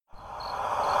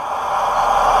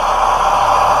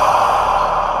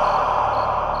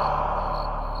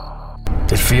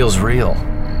feels real,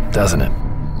 doesn't it?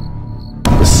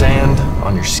 The sand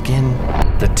on your skin,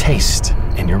 the taste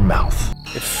in your mouth.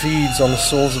 It feeds on the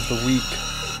souls of the weak.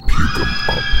 Puke 'em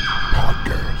Up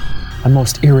Podcast. A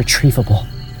most irretrievable,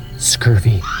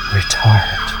 scurvy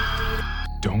retard.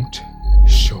 Don't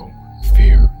show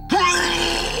fear.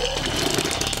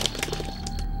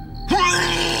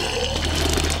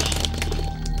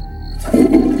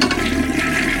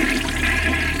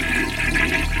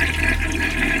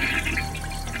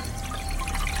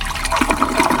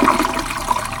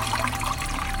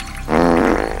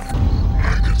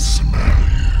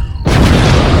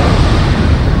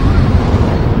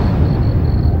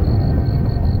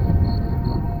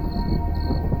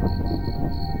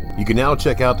 You can now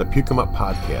check out the Puke 'em Up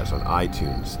Podcast on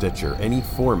iTunes, Stitcher, any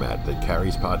format that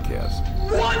carries podcasts.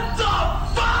 What the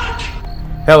fuck?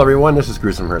 Hello everyone, this is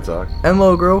Gruesome Herzog. And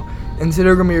Logro, and today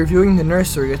we're going to be reviewing The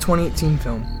Nursery, a 2018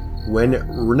 film. When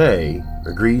Renee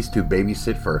agrees to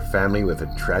babysit for a family with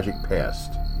a tragic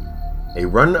past, a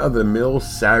run-of-the-mill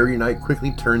Saturday night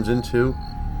quickly turns into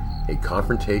a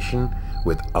confrontation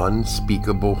with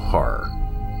unspeakable horror.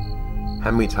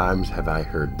 How many times have I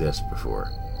heard this before?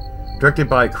 Directed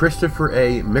by Christopher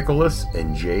A. Mikolas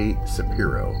and Jay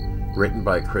Shapiro. Written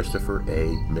by Christopher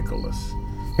A. Mikolas.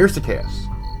 Here's the cast.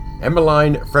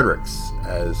 Emmeline Fredericks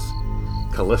as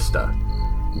Callista.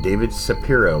 David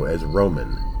Shapiro as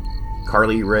Roman.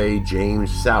 Carly Ray James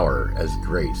Sauer as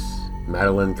Grace.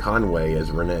 Madeline Conway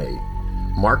as Renee.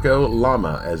 Marco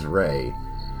Lama as Ray.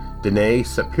 Danae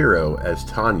Shapiro as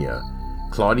Tanya.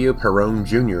 Claudio Perron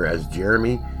Jr. as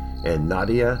Jeremy. And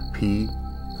Nadia P.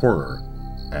 Horner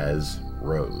as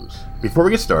Rose. Before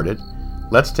we get started,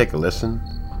 let's take a listen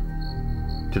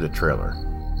to the trailer.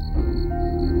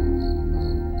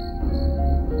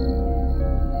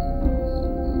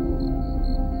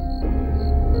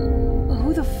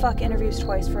 Who the fuck interviews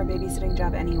twice for a babysitting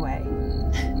job anyway?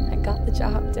 I got the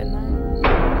job, didn't I?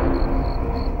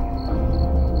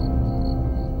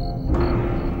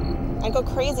 I'd go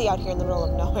crazy out here in the middle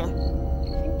of nowhere.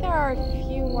 I think there are a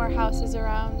few more houses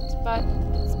around, but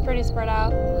it's pretty spread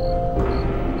out.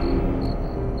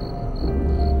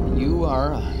 You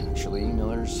are actually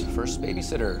Miller's first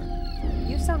babysitter.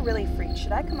 You sound really freaked.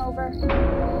 Should I come over?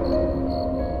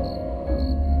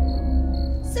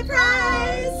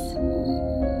 Surprise!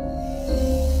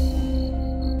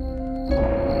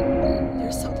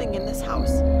 There's something in this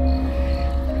house.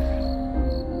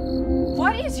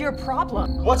 What is your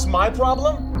problem? What's my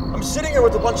problem? I'm sitting here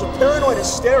with a bunch of paranoid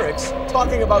hysterics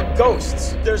talking about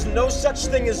ghosts. There's no such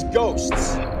thing as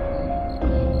ghosts.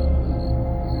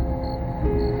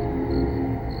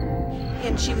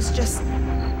 And she was just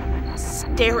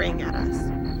staring at us.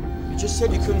 You just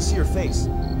said you couldn't see her face.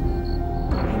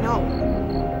 I know,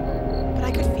 but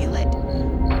I could feel it.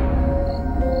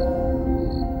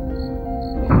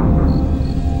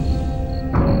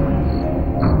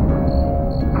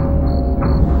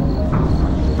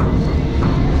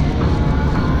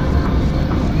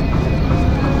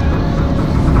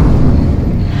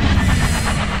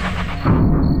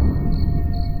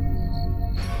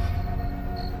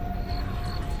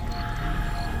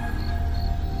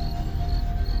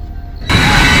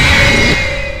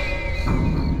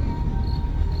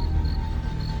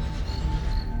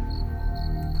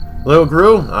 Hello,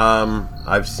 Gru.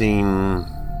 I've seen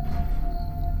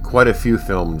quite a few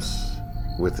films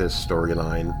with this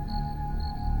storyline.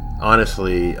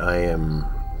 Honestly, I am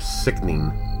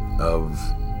sickening of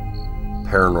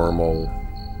paranormal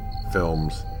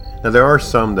films. Now, there are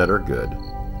some that are good,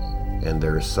 and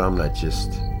there are some that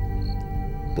just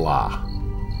blah.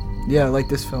 Yeah, like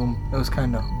this film. It was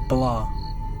kind of blah.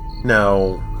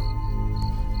 Now,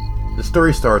 the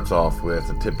story starts off with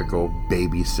a typical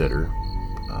babysitter.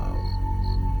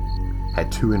 Had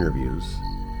 2 interviews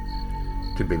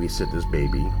to babysit this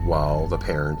baby while the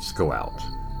parents go out.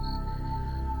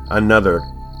 Another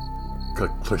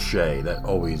cliche that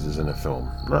always is in a film,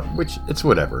 which it's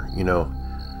whatever, you know.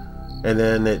 And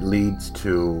then it leads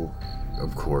to,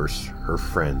 of course, her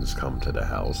friends come to the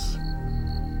house,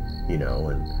 you know,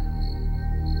 and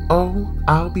oh,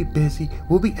 I'll be busy.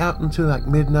 We'll be out until like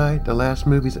midnight. The last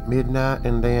movie's at midnight,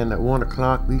 and then at 1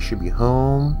 o'clock we should be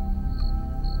home.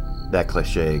 That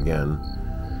cliche again.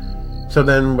 So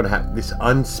then what happened? This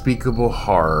unspeakable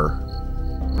horror.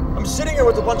 I'm sitting here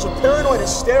with a bunch of paranoid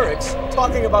hysterics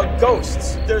talking about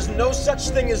ghosts. There's no such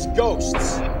thing as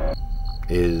ghosts.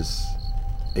 Is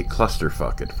a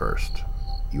clusterfuck at first.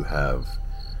 You have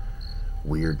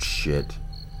weird shit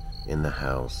in the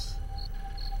house.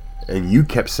 And you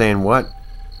kept saying what?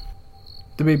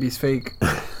 The baby's fake.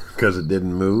 Because it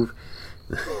didn't move.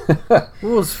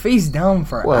 Well, it's face down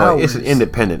for Well, hours. it's an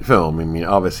independent film. I mean,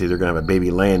 obviously they're going to have a baby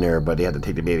laying there, but they have to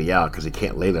take the baby out because they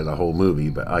can't lay there the whole movie,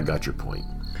 but I got your point.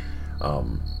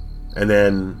 And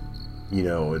then, you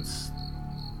know,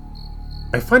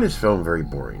 I find this film very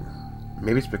boring.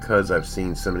 Maybe it's because I've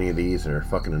seen so many of these and they're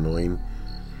fucking annoying.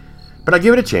 But I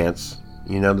give it a chance.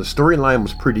 You know, the storyline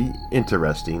was pretty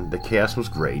interesting. The cast was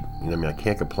great. You know, I mean, I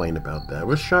can't complain about that. It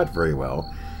was shot very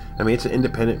well. I mean, it's an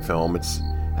independent film. It's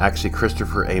actually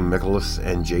Christopher A. Michaelis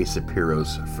and Jay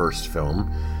Shapiro's first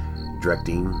film,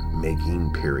 directing,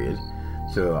 making, period.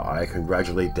 So I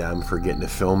congratulate them for getting the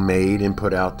film made and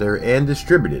put out there and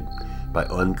distributed by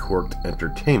Uncorked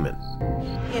Entertainment.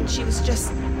 And she was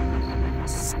just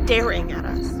staring at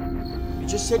us. You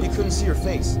just said you couldn't see her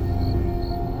face.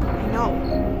 I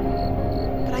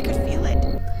know, but I could feel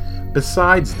it.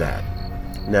 Besides that,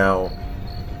 now,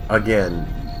 again,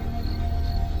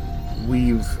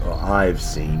 I've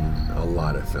seen a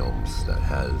lot of films that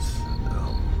has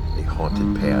a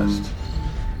haunted past.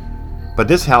 But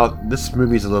this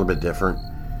movie is a little bit different.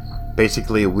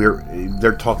 Basically,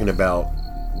 they're talking about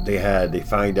they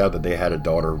find out that they had a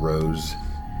daughter, Rose,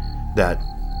 that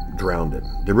drowned.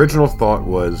 The original thought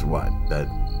was that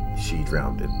she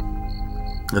drowned.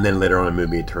 And then later on in the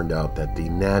movie, it turned out that the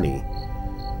nanny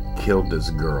killed this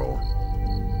girl,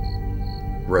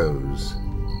 Rose,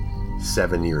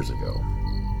 7 years ago.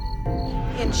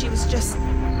 And she was just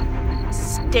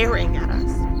staring at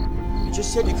us. You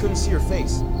just said you couldn't see her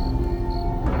face.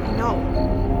 I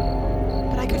know,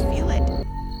 but I could feel it.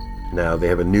 Now they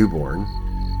have a newborn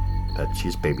that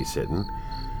she's babysitting,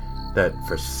 that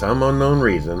for some unknown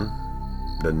reason,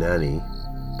 the nanny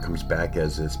comes back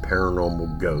as this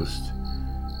paranormal ghost.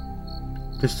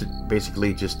 Just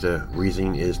the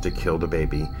reason is to kill the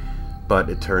baby. But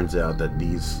it turns out that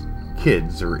these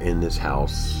kids are in this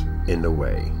house in the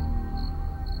way.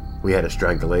 We had a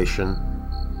strangulation.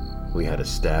 We had a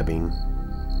stabbing.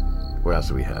 What else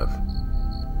do we have?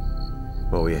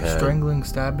 Well, we had strangling,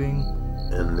 stabbing,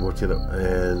 and what's the other?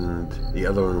 And the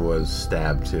other one was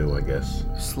stabbed too, I guess.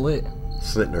 Slit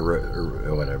in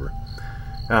or whatever.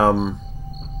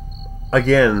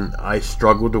 Again, I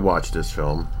struggled to watch this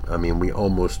film. I mean, we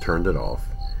almost turned it off,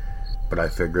 but I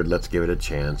figured let's give it a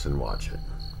chance and watch it.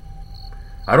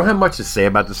 I don't have much to say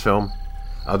about this film,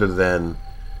 other than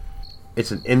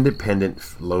it's an independent,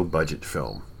 low-budget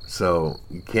film. So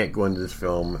you can't go into this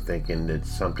film thinking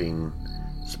it's something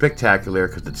spectacular,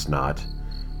 because it's not.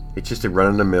 It's just a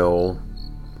run-of-the-mill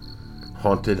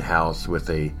haunted house with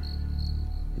a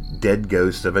dead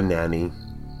ghost of a nanny.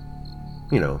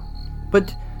 You know.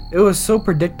 But it was so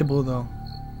predictable, though.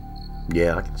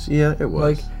 Yeah, I can see. Yeah, it was.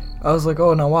 Like, I was like,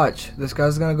 oh, now watch. This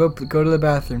guy's gonna go to the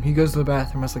bathroom. He goes to the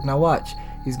bathroom. I was like, now watch.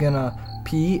 He's gonna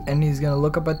pee, and he's gonna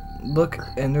look,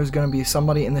 and there's gonna be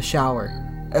somebody in the shower.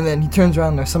 And then he turns around,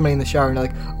 and there's somebody in the shower, and they're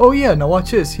like, oh yeah, now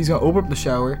watch this. He's gonna open up the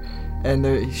shower, and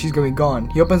she's gonna be gone.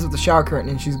 He opens up the shower curtain,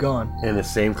 and she's gone. And the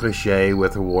same cliche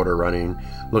with the water running.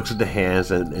 Looks at the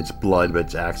hands, and it's blood, but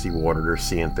it's actually water. They're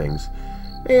seeing things.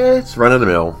 Yeah, it's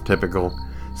run-of-the-mill, typical.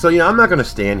 So, you know, I'm not going to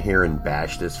stand here and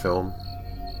bash this film,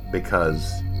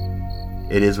 because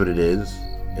it is what it is.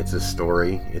 It's a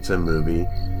story. It's a movie.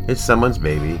 It's someone's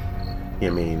baby. I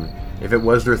mean, if it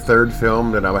was their third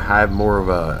film, then I would have more of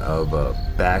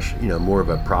a bash, you know, more of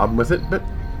a problem with it. But,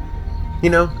 you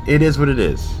know, it is what it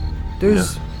is.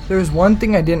 There's one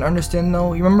thing I didn't understand,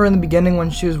 though. You remember in the beginning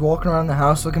when she was walking around the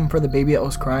house looking for the baby that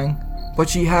was crying? But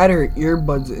she had her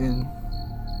earbuds in.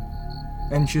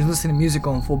 And she was listening to music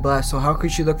on full blast, so how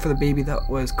could she look for the baby that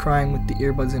was crying with the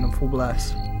earbuds in full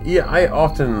blast? Yeah, I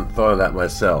often thought of that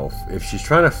myself. If she's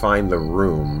trying to find the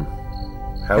room,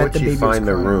 how would she find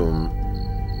the room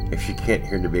if she can't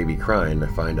hear the baby crying to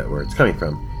find out where it's coming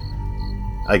from?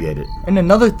 I get it. And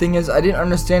another thing is, I didn't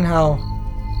understand how...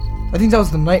 I think that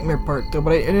was the nightmare part, though,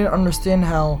 but I didn't understand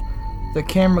how the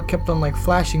camera kept on, like,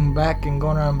 flashing back and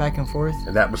going around back and forth.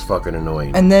 And that was fucking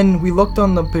annoying. And then we looked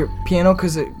on the piano,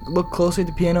 because it looked closely at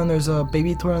the piano, and there's a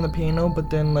baby toy on the piano, but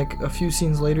then, like, a few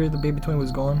scenes later, the baby toy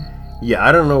was gone. Yeah,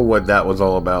 I don't know what that was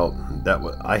all about.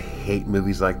 I hate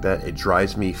movies like that. It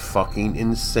drives me fucking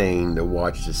insane to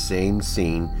watch the same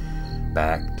scene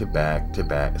back to back to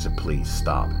back. I said, please,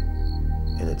 stop.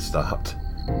 And it stopped.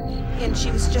 And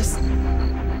she was just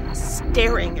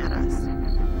staring at us.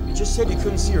 You just said you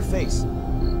couldn't see her face.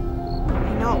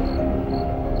 I know,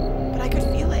 but I could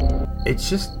feel it.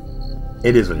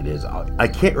 It is what it is. I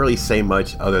can't really say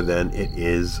much other than it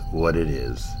is what it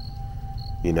is.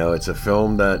 You know, it's a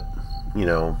film that, you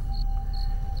know,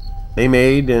 they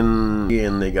made and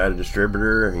they got a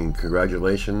distributor, and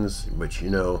congratulations, but you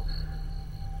know,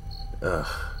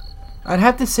 I'd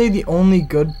have to say the only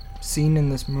good scene in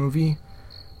this movie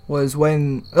was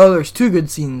when... Oh, there's two good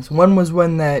scenes. One was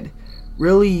when that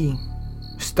really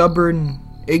stubborn,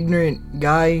 ignorant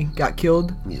guy got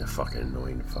killed. He's a fucking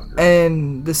annoying fucker.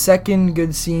 And the second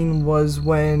good scene was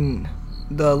when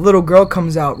the little girl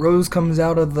comes out. Rose comes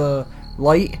out of the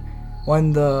light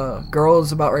when the girl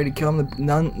is about ready to kill him.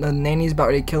 The nanny's about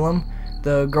ready to kill him.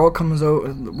 The girl comes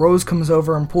over, Rose comes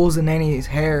over and pulls the nanny's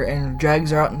hair and drags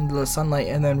her out into the sunlight,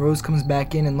 and then Rose comes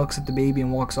back in and looks at the baby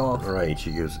and walks off. Right,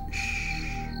 she goes, shh.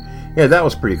 Yeah, that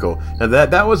was pretty cool. Now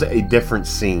that was a different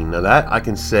scene. Now that I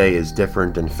can say is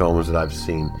different than films that I've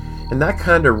seen. And that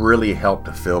kind of really helped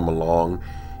the film along,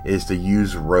 is to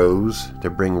use Rose, to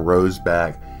bring Rose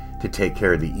back to take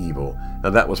care of the evil.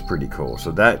 Now that was pretty cool.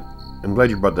 So that, I'm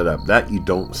glad you brought that up. That you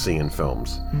don't see in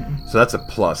films. Mm-mm. So that's a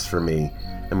plus for me.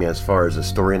 I mean, as far as a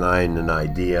storyline and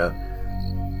idea,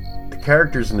 the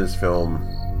characters in this film,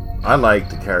 I like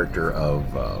the character of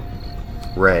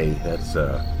Ray. That's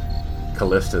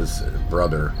Callista's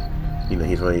brother. You know,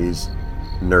 he's one of these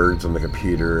nerds on the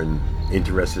computer and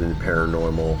interested in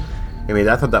paranormal. I mean,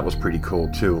 I thought that was pretty cool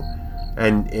too.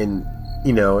 And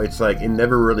you know, it's like it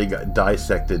never really got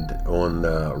dissected on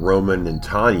Roman and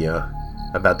Tanya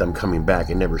about them coming back.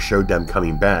 It never showed them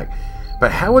coming back.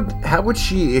 But how would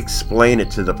she explain it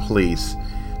to the police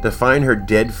to find her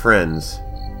dead friends?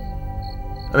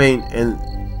 I mean,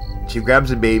 and she grabs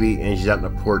a baby and she's out in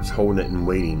the porch holding it and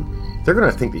waiting. They're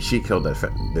gonna think that she killed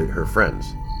her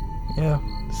friends. Yeah.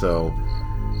 So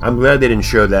I'm glad they didn't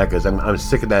show that, because I'm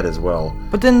sick of that as well.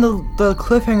 But then the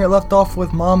cliffhanger left off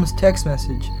with Mom's text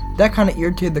message. That kind of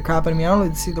irritated the crap out of me. I don't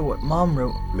really see what Mom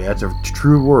wrote. I mean, that's a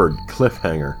true word,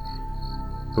 cliffhanger.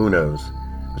 Who knows?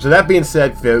 So that being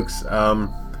said, folks,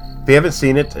 if you haven't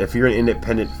seen it, if you're an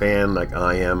independent fan like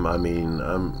I am, I mean,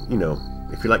 you know,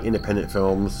 if you like independent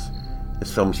films,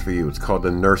 this film's for you. It's called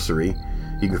The Nursery.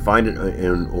 You can find it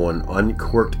on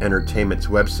Uncorked Entertainment's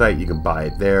website. You can buy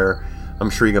it there. I'm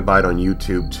sure you can buy it on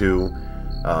YouTube too.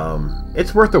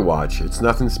 It's worth a watch. It's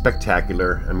nothing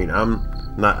spectacular. I mean,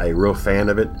 I'm not a real fan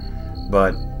of it,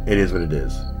 but it is what it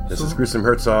is. This is Gruesome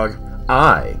Herzog.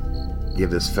 I give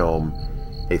this film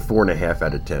a 4.5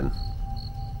 out of 10.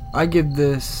 I give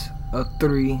this a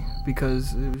 3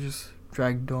 because it was just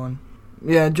dragged on.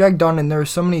 Yeah, it dragged on, and there were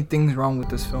so many things wrong with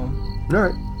this film.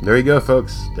 Alright, there you go,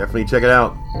 folks. Definitely check it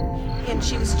out. And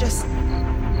she was just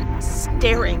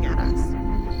staring at us.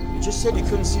 You just said you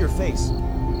couldn't see her face.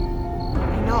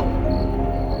 I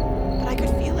know, but I could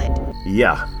feel it.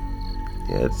 Yeah,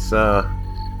 it's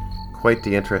quite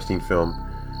the interesting film.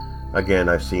 Again,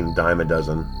 I've seen dime a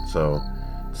dozen, so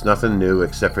it's nothing new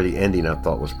except for the ending I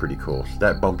thought was pretty cool. So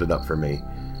that bumped it up for me.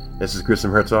 This is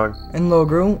Gruesome Herzog. And Lil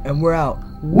Gru, and we're out.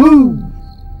 Woo!